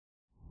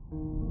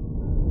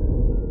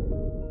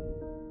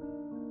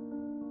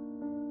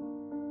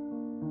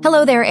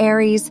Hello there,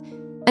 Aries,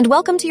 and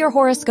welcome to your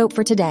horoscope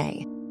for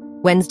today,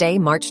 Wednesday,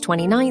 March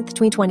 29th,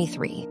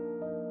 2023.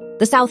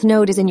 The South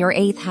Node is in your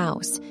 8th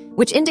house,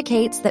 which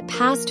indicates that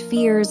past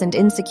fears and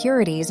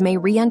insecurities may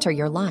re-enter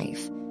your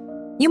life.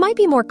 You might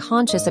be more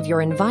conscious of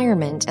your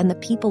environment and the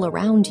people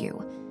around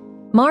you.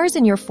 Mars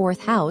in your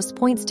 4th house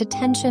points to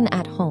tension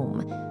at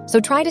home,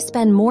 so try to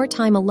spend more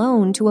time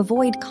alone to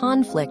avoid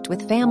conflict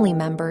with family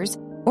members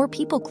or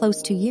people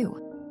close to you.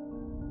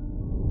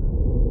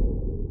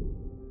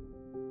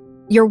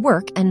 Your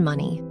work and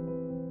money.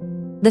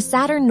 The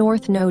Saturn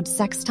North Node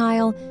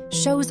sextile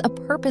shows a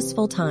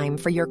purposeful time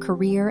for your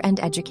career and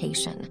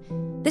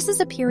education. This is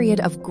a period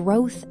of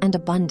growth and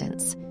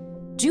abundance.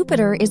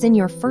 Jupiter is in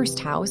your 1st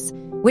house,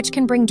 which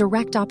can bring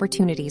direct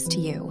opportunities to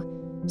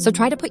you. So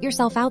try to put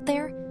yourself out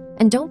there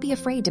and don't be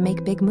afraid to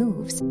make big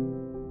moves.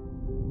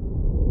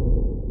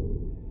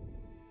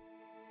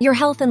 Your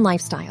health and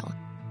lifestyle.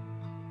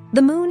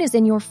 The moon is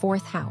in your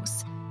 4th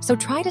house, so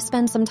try to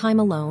spend some time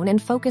alone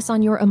and focus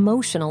on your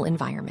emotional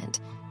environment.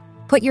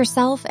 Put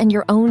yourself and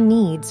your own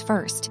needs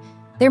first.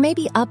 There may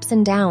be ups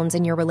and downs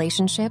in your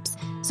relationships,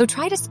 so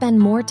try to spend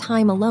more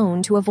time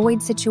alone to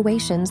avoid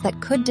situations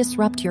that could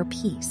disrupt your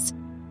peace.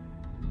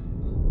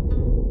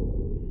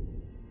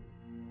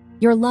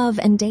 Your love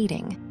and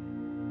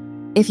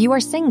dating. If you are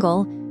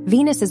single,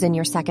 Venus is in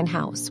your 2nd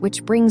house,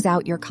 which brings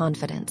out your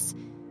confidence.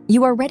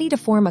 You are ready to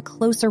form a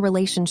closer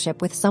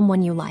relationship with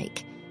someone you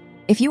like.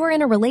 If you are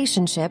in a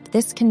relationship,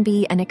 this can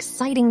be an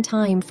exciting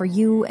time for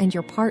you and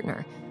your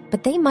partner,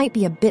 but they might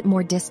be a bit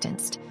more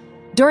distanced.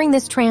 During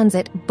this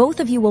transit, both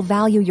of you will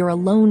value your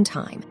alone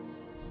time.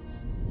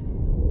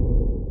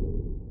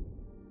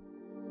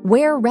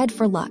 Wear red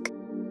for luck.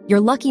 Your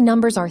lucky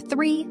numbers are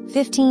 3,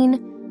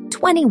 15,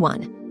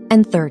 21,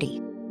 and 30.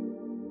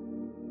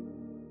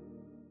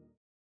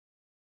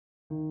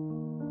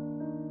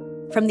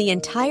 From the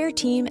entire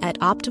team at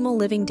Optimal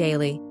Living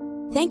Daily,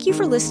 thank you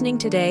for listening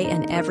today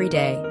and every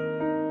day.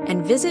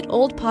 And visit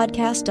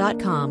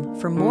oldpodcast.com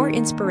for more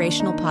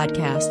inspirational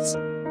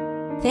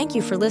podcasts. Thank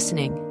you for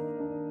listening.